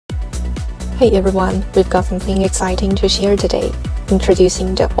Hey everyone, we've got something exciting to share today,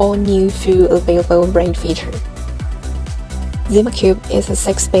 introducing the all-new full available RAID feature. ZimaCube is a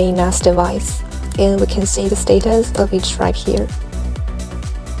 6-bay NAS device, and we can see the status of each drive here.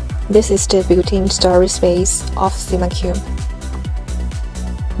 This is the built-in storage space of ZimaCube.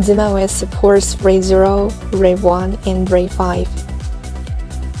 ZimaOS supports RAID 0, RAID 1, and RAID 5.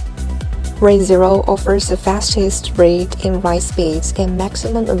 RAID 0 offers the fastest read and write speeds and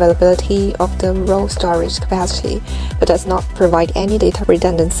maximum availability of the raw storage capacity, but does not provide any data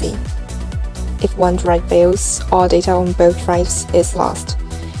redundancy. If one drive fails, all data on both drives is lost.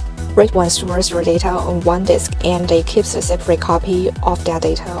 RAID 1 stores your data on one disk and it keeps a separate copy of that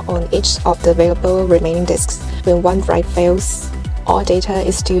data on each of the available remaining disks. When one drive fails, all data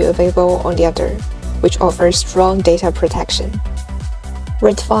is still available on the other, which offers strong data protection.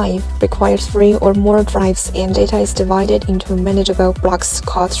 RAID 5 requires 3 or more drives and data is divided into manageable blocks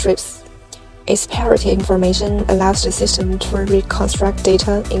called strips. Its parity information allows the system to reconstruct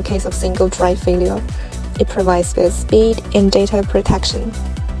data in case of single drive failure. It provides both speed and data protection.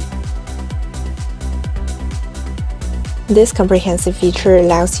 This comprehensive feature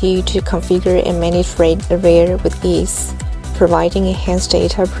allows you to configure and manage RAID array with ease, providing enhanced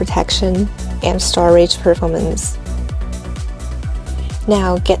data protection and storage performance.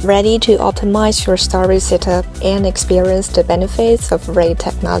 Now get ready to optimize your storage setup and experience the benefits of RAID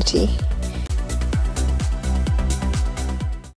technology.